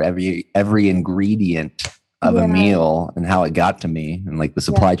thankful for every ingredient of a meal and how it got to me and like the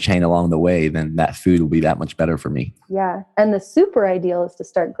supply chain along the way, then that food will be that much better for me. Yeah. And the super ideal is to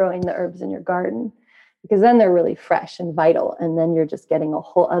start growing the herbs in your garden, because then they're really fresh and vital. And then you're just getting a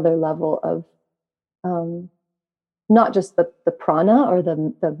whole other level of not just the prana or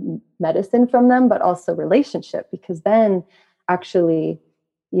the medicine from them, but also relationship. Because then actually,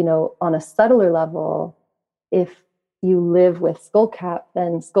 on a subtler level, if you live with skullcap,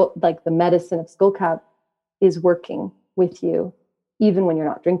 then like the medicine of skullcap is working with you, even when you're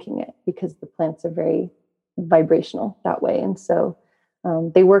not drinking it, because the plants are very vibrational that way. And so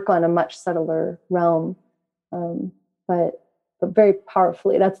they work on a much subtler realm, but very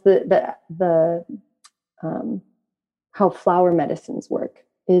powerfully. That's the how flower medicines work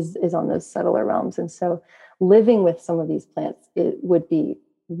is on those subtler realms. And so living with some of these plants, it would be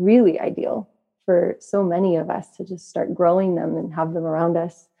really ideal for so many of us to just start growing them and have them around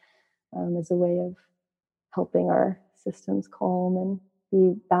us as a way of helping our systems calm and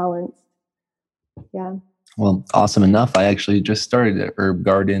be balanced. Yeah. Well, awesome enough. I actually just started an herb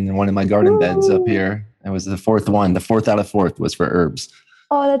garden in one of my garden beds up here. It was the fourth one. The fourth out of fourth was for herbs.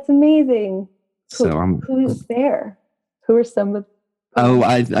 Oh, that's amazing. So who's there? Who are some of?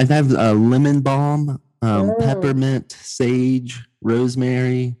 I have lemon balm, peppermint, sage,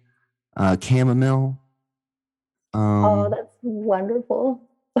 rosemary, chamomile. That's wonderful.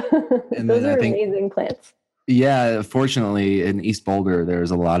 Those are amazing plants. Yeah, fortunately, in East Boulder,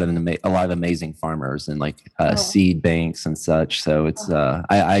 there's a lot of amazing farmers and like seed banks and such. So it's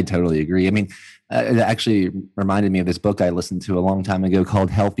I totally agree. I mean, it actually reminded me of this book I listened to a long time ago called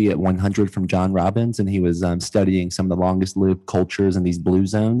 "Healthy at 100" from John Robbins, and he was studying some of the longest lived cultures in these blue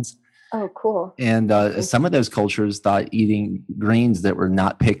zones. Oh, cool. And some of those cultures thought eating greens that were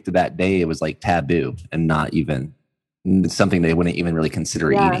not picked that day, it was like taboo and not even something they wouldn't even really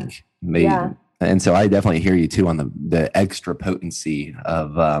consider eating. And so I definitely hear you too on the extra potency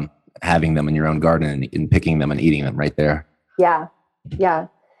of having them in your own garden and picking them and eating them right there. Yeah. Yeah.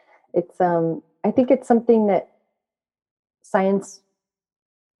 It's, I think it's something that science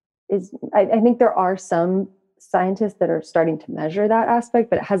is, I think there are some scientists that are starting to measure that aspect,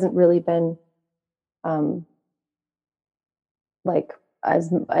 but it hasn't really been, like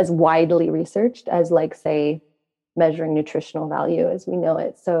as widely researched as, like, say, measuring nutritional value as we know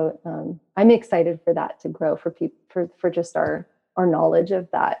it. So I'm excited for that to grow, for people, for just our knowledge of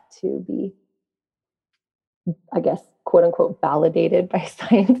that to be, I guess, quote unquote, validated by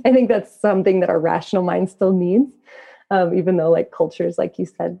science. I think that's something that our rational mind still needs, even though, like, cultures, like you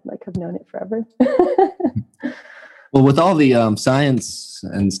said, like, have known it forever. Well, with all the science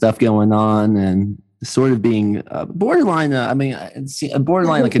and stuff going on and sort of being borderline, I mean, it's a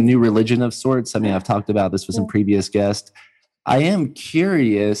borderline like a new religion of sorts. I mean, I've talked about this with some previous guests. I am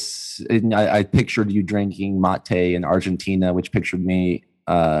curious, and I pictured you drinking mate in Argentina, which helped me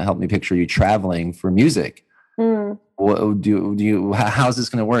picture you traveling for music. What do you? How's this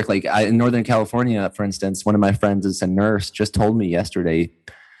going to work? Like in Northern California, for instance, one of my friends is a nurse. Just told me yesterday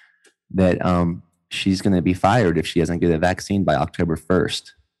that she's going to be fired if she doesn't get a vaccine by October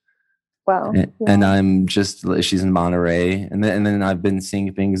 1st. Wow. And I'm just, she's in Monterey. And then I've been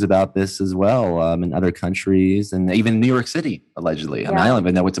seeing things about this as well in other countries and even New York City, allegedly. I mean, I don't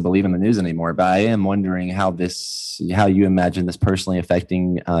even know what to believe in the news anymore, but I am wondering how you imagine this personally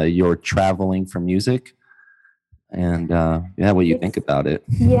affecting your traveling for music and what you think about it.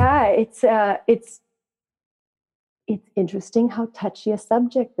 Yeah, it's interesting how touchy a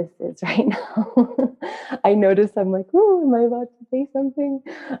subject this is right now. I notice I'm like, oh, am I about to say something?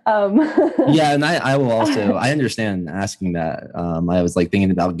 Yeah, and I will also, I understand asking that. I was like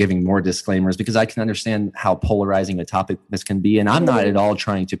thinking about giving more disclaimers because I can understand how polarizing a topic this can be. And I'm not at all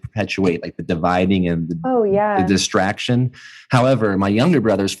trying to perpetuate like the dividing and the distraction. However, my younger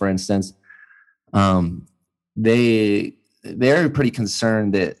brothers, for instance, they're pretty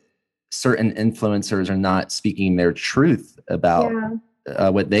concerned that certain influencers are not speaking their truth about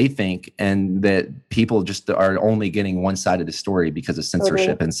what they think, and that people just are only getting one side of the story because of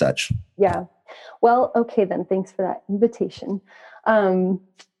censorship and such. Yeah. Well, okay, then thanks for that invitation.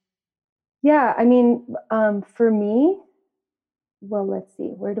 Yeah, I mean, for me, well, let's see,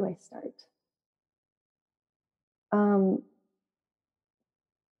 where do I start?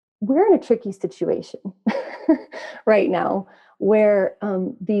 We're in a tricky situation right now where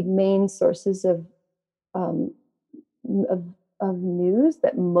the main sources of news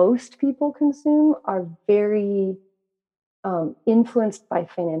that most people consume are very influenced by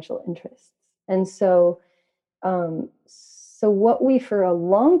financial interests. And so what we for a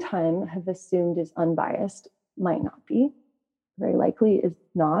long time have assumed is unbiased might not be, very likely is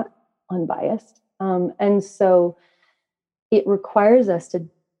not unbiased. And so it requires us to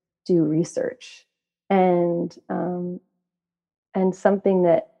do research. And something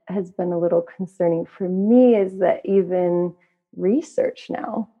that has been a little concerning for me is that even research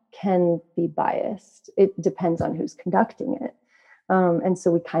now can be biased. It depends on who's conducting it. And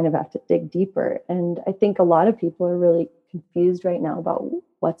so we kind of have to dig deeper. And I think a lot of people are really confused right now about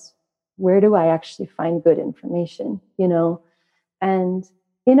where do I actually find good information, And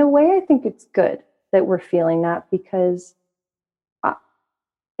in a way, I think it's good that we're feeling that, because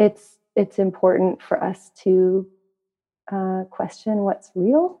it's important for us to question what's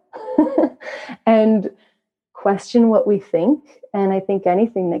real and question what we think. And I think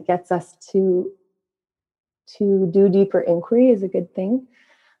anything that gets us to do deeper inquiry is a good thing.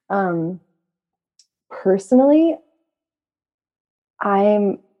 Personally,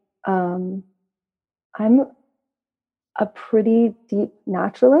 I'm a pretty deep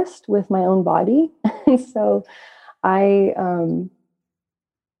naturalist with my own body. So I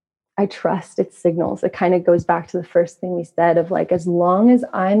trust its signals. It kind of goes back to the first thing we said of like, as long as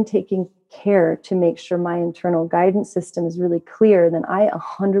I'm taking care to make sure my internal guidance system is really clear, then I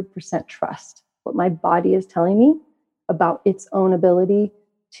 100% trust what my body is telling me about its own ability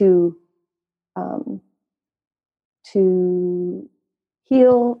to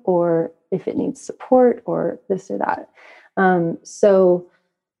heal, or if it needs support or this or that. So,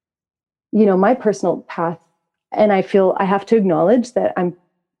 my personal path, and I feel I have to acknowledge that I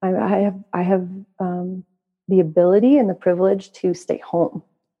have the ability and the privilege to stay home.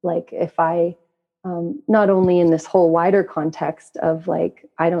 Like if I, not only in this whole wider context of like,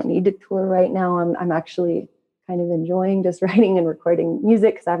 I don't need to tour right now. I'm actually kind of enjoying just writing and recording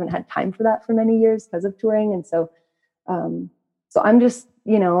music because I haven't had time for that for many years because of touring. And so I'm just,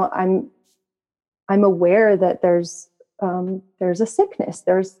 I'm aware that there's there's a sickness.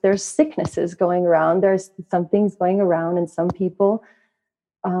 There's sicknesses going around. There's some things going around, and some people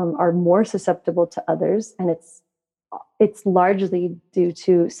are more susceptible to others, and it's largely due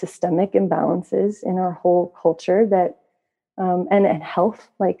to systemic imbalances in our whole culture that and health,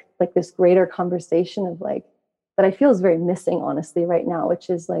 like this greater conversation of like that I feel is very missing, honestly, right now, which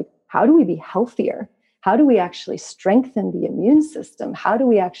is like, how do we be healthier? How do we actually strengthen the immune system? How do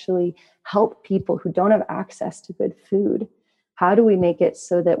we actually help people who don't have access to good food? How do we make it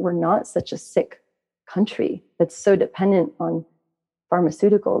so that we're not such a sick country that's so dependent on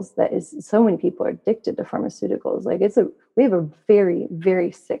pharmaceuticals, that is, so many people are addicted to pharmaceuticals? Like we have a very,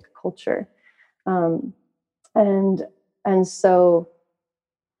 very sick culture. And so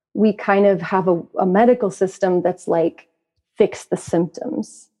we kind of have a medical system that's like, fix the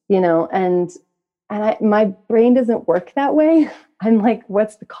symptoms, and my brain doesn't work that way. I'm like,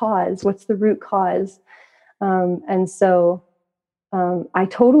 what's the cause? What's the root cause? And so I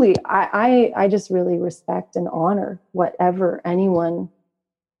just really respect and honor whatever anyone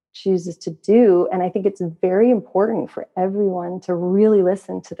chooses to do. And I think it's very important for everyone to really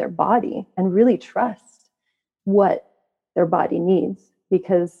listen to their body and really trust what their body needs,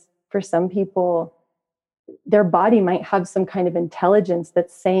 because for some people, their body might have some kind of intelligence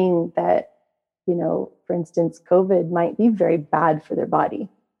that's saying that, for instance, COVID might be very bad for their body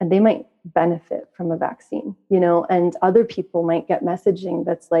and they might benefit from a vaccine, and other people might get messaging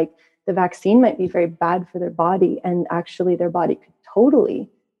that's like, the vaccine might be very bad for their body, and actually their body could totally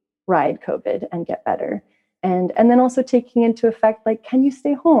ride COVID and get better. And then also taking into effect, like, can you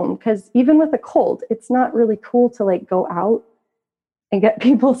stay home? Because even with a cold, it's not really cool to like go out and get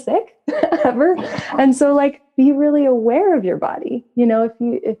people sick ever. And so like, be really aware of your body. If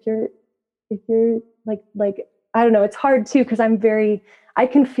you're like, I don't know, it's hard too, because I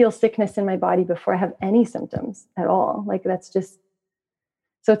can feel sickness in my body before I have any symptoms at all. Like that's just,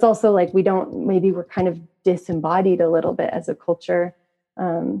 so it's also like, maybe we're kind of disembodied a little bit as a culture,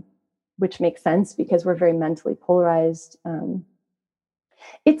 which makes sense because we're very mentally polarized.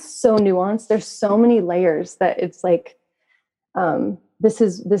 It's so nuanced. There's so many layers that it's like, this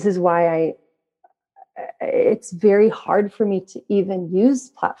is why it's very hard for me to even use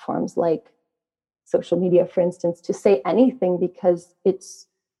platforms like social media, for instance, to say anything, because it's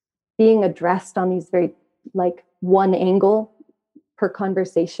being addressed on these very like one angle per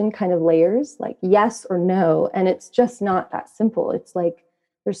conversation kind of layers, like yes or no. And it's just not that simple. It's like,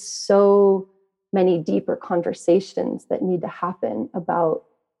 there's so many deeper conversations that need to happen about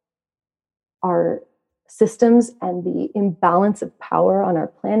our systems and the imbalance of power on our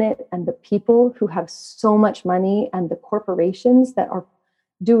planet, and the people who have so much money, and the corporations that are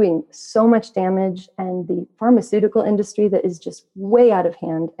doing so much damage, and the pharmaceutical industry that is just way out of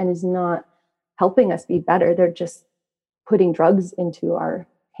hand and is not helping us be better. They're just putting drugs into our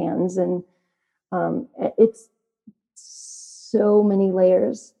hands. And it's so many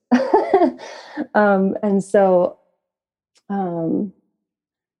layers. And so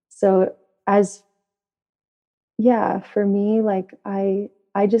as, yeah, for me, like, I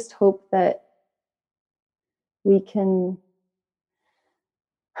just hope that we can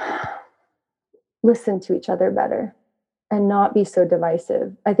listen to each other better and not be so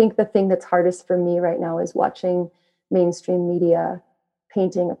divisive. I think the thing that's hardest for me right now is watching mainstream media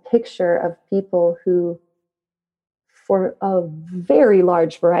painting a picture of people who, for a very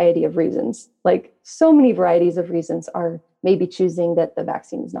large variety of reasons, like so many varieties of reasons, are maybe choosing that the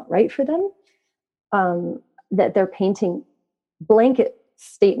vaccine is not right for them, that they're painting blanket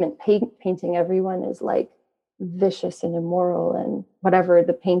statement, painting everyone is like vicious and immoral and whatever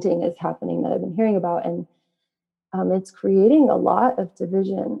the painting is happening that I've been hearing about. And it's creating a lot of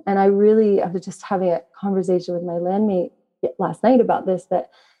division. And I was just having a conversation with my landmate last night about this,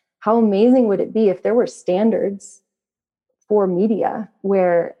 that how amazing would it be if there were standards for media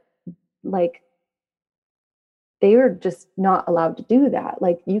where like they are just not allowed to do that.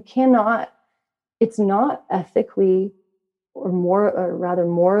 Like you cannot, it's not ethically or rather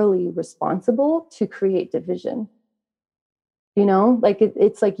morally responsible to create division. Like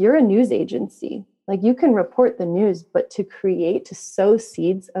it's like you're a news agency. Like you can report the news, but to sow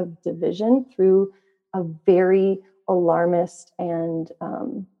seeds of division through a very alarmist and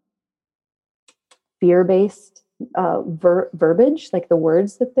fear-based verbiage, like the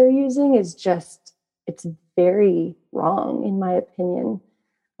words that they're using, is just, it's very wrong in my opinion.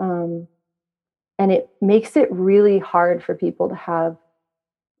 And it makes it really hard for people to have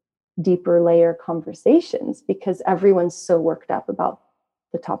deeper layer conversations because everyone's so worked up about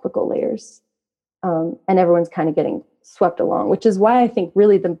the topical layers. And everyone's kind of getting swept along, which is why I think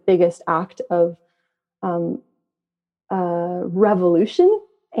really the biggest act of revolution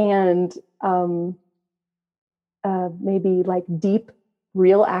and maybe like deep,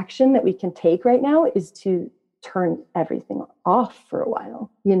 real action that we can take right now is to turn everything off for a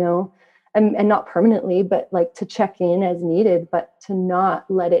while, and not permanently, but like to check in as needed, but to not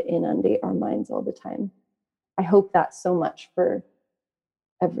let it inundate our minds all the time. I hope that's so much for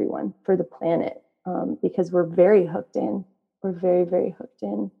everyone, for the planet, because we're very hooked in. We're very, very hooked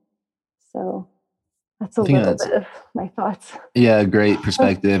in. So that's a little bit of my thoughts. Yeah, great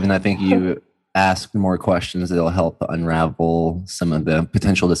perspective. And I think you ask more questions that'll help unravel some of the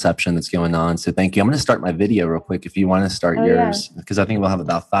potential deception that's going on. So thank you. I'm going to start my video real quick if you want to start yours, because I think we'll have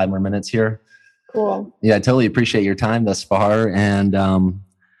about 5 more minutes here. Cool. Yeah, I totally appreciate your time thus far. And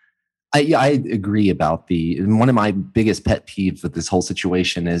I agree about one of my biggest pet peeves with this whole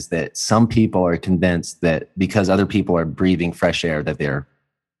situation is that some people are convinced that because other people are breathing fresh air that they're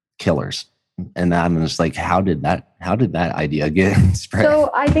killers. And I'm just like, how did that idea get spread? So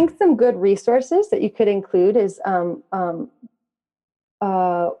I think some good resources that you could include is where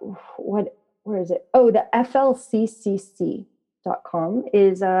is it? Oh, the flccc.com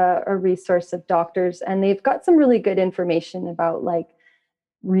is a resource of doctors, and they've got some really good information about like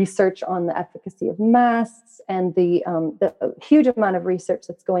research on the efficacy of masks and the huge amount of research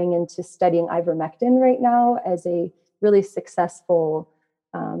that's going into studying ivermectin right now as a really successful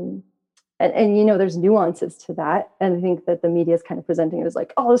and there's nuances to that. And I think that the media is kind of presenting it as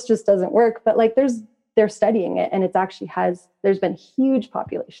like, oh, this just doesn't work. But like they're studying it, and it's actually there's been huge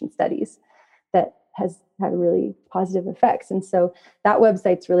population studies that has had really positive effects. And so that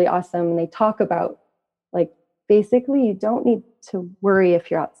website's really awesome. And they talk about like, basically you don't need to worry if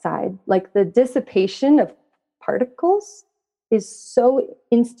you're outside. Like the dissipation of particles is so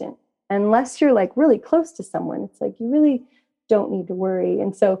instant. Unless you're like really close to someone, it's like, you really don't need to worry.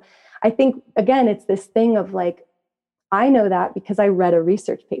 And so I think, again, it's this thing of like, I know that because I read a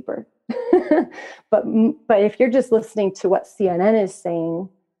research paper. but if you're just listening to what CNN is saying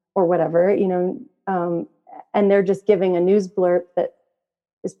or whatever, and they're just giving a news blurb that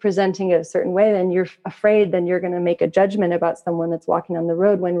is presenting it a certain way, then you're afraid, then you're going to make a judgment about someone that's walking on the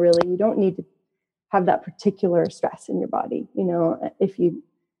road when really you don't need to have that particular stress in your body. If you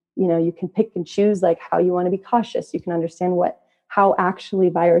can pick and choose like how you want to be cautious. You can understand how actually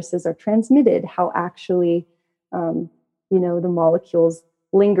viruses are transmitted, how actually, the molecules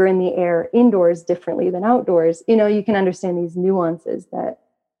linger in the air indoors differently than outdoors. You can understand these nuances that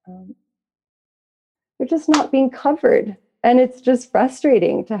they're just not being covered. And it's just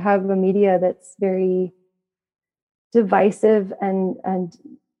frustrating to have a media that's very divisive and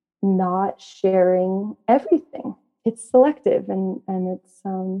not sharing everything. It's selective and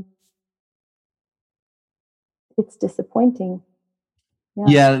it's disappointing.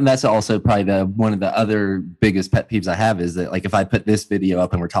 Yeah, and that's also probably one of the other biggest pet peeves I have is that like if I put this video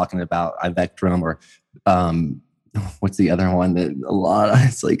up and we're talking about Ivectrum or what's the other one that a lot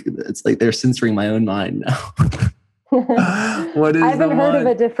it's like they're censoring my own mind now. What is I haven't heard of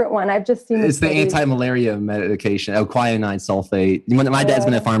a different one. I've just seen it's the anti-malaria medication, quinine sulfate. My dad's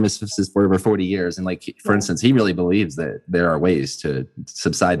been a pharmacist for over 40 years, and like for instance, he really believes that there are ways to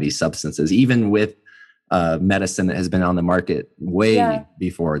subside these substances, even with medicine that has been on the market way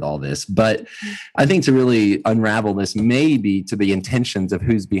before all this. But I think to really unravel this, maybe to the intentions of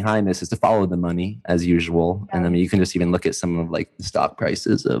who's behind this is to follow the money as usual. And I mean, you can just even look at some of like the stock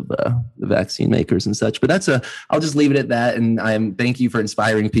prices of the vaccine makers and such. But I'll just leave it at that. And thank you for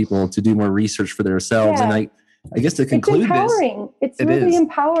inspiring people to do more research for themselves. And I guess to conclude, it's empowering. It's really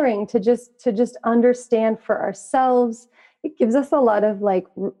empowering to just understand for ourselves. It gives us a lot of like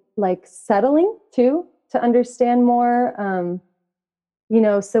settling too, to understand more,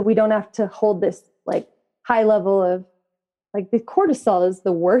 so we don't have to hold this like high level of like the cortisol is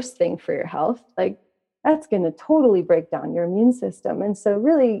the worst thing for your health. Like that's going to totally break down your immune system. And so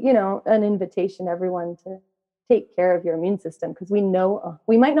really, an invitation everyone to take care of your immune system, because we know,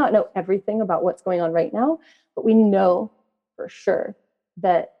 we might not know everything about what's going on right now, but we know for sure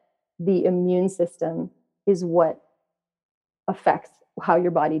that the immune system is what affects how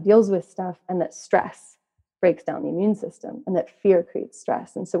your body deals with stuff, and that stress breaks down the immune system, and that fear creates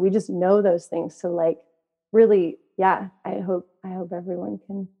stress. And so we just know those things. So like really, I hope everyone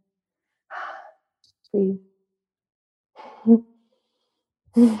can breathe.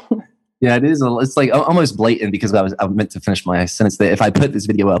 Yeah, it is. It's like almost blatant, because I meant to finish my sentence that if I put this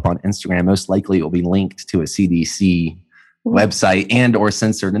video up on Instagram, most likely it will be linked to a CDC website and or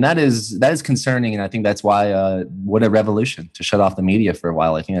censored. And that is concerning. And I think that's why, what a revolution to shut off the media for a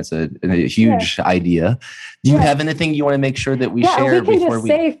while. I think that's a huge idea. Do you have anything you want to make sure that we share? We can just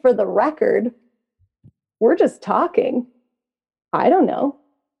say for the record we're just talking. I don't know.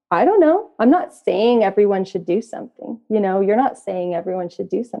 I'm not saying everyone should do something. You're not saying everyone should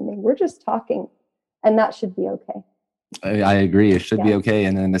do something. We're just talking, and that should be okay. I agree. It should be okay.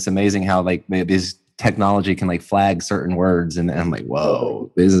 And then it's amazing how like this technology can like flag certain words. And I'm like, whoa,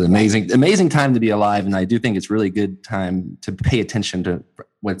 this is amazing time to be alive. And I do think it's really good time to pay attention to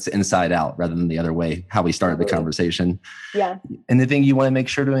what's inside out rather than the other way, how we started the conversation. Yeah. Anything you want to make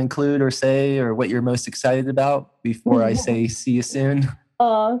sure to include or say, or what you're most excited about before I say see you soon?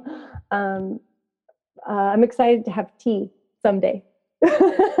 I'm excited to have tea someday.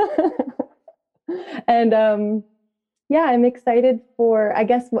 And I'm excited for, I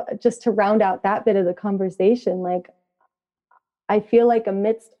guess, just to round out that bit of the conversation. Like, I feel like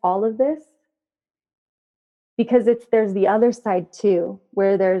amidst all of this, because there's the other side too,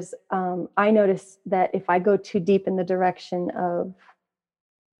 where there's, I notice that if I go too deep in the direction of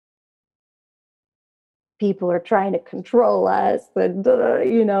people are trying to control us,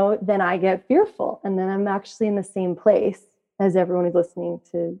 then I get fearful. And then I'm actually in the same place as everyone who's listening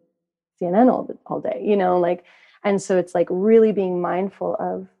to CNN all day, and so it's like really being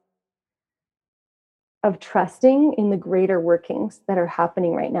mindful of trusting in the greater workings that are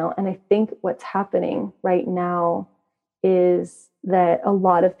happening right now. And I think what's happening right now is that a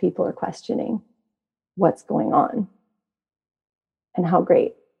lot of people are questioning what's going on and how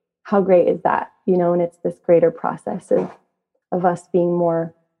great is that, and it's this greater process of us being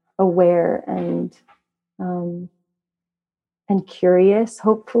more aware and curious.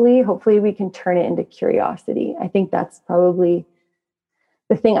 Hopefully we can turn it into curiosity. I think that's probably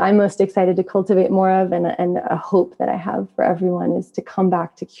the thing I'm most excited to cultivate more of, and a hope that I have for everyone is to come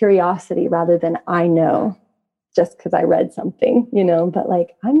back to curiosity rather than I know just because I read something, but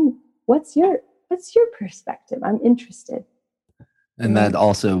like, what's your perspective? I'm interested. And that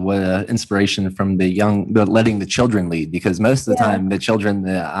also what inspiration from letting the children lead, because most of the time the children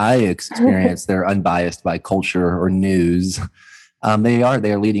that I experience, they're unbiased by culture or news. They are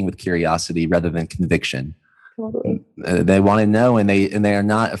leading with curiosity rather than conviction. Totally. They want to know, and they are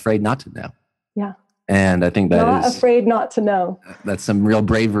not afraid not to know. Yeah. And I think that not afraid not to know. That's some real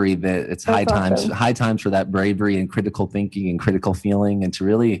bravery. That it's high times for that bravery and critical thinking and critical feeling, and to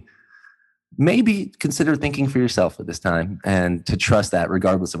really maybe consider thinking for yourself at this time, and to trust that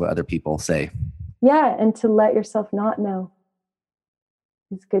regardless of what other people say. Yeah, and to let yourself not know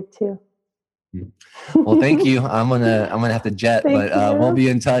is good too. Well, thank you. I'm gonna have to jet, but we'll be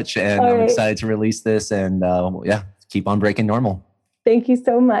in touch, and I'm excited to release this, and keep on breaking normal. Thank you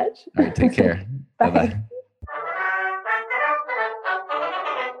so much. All right, take care. Bye-bye.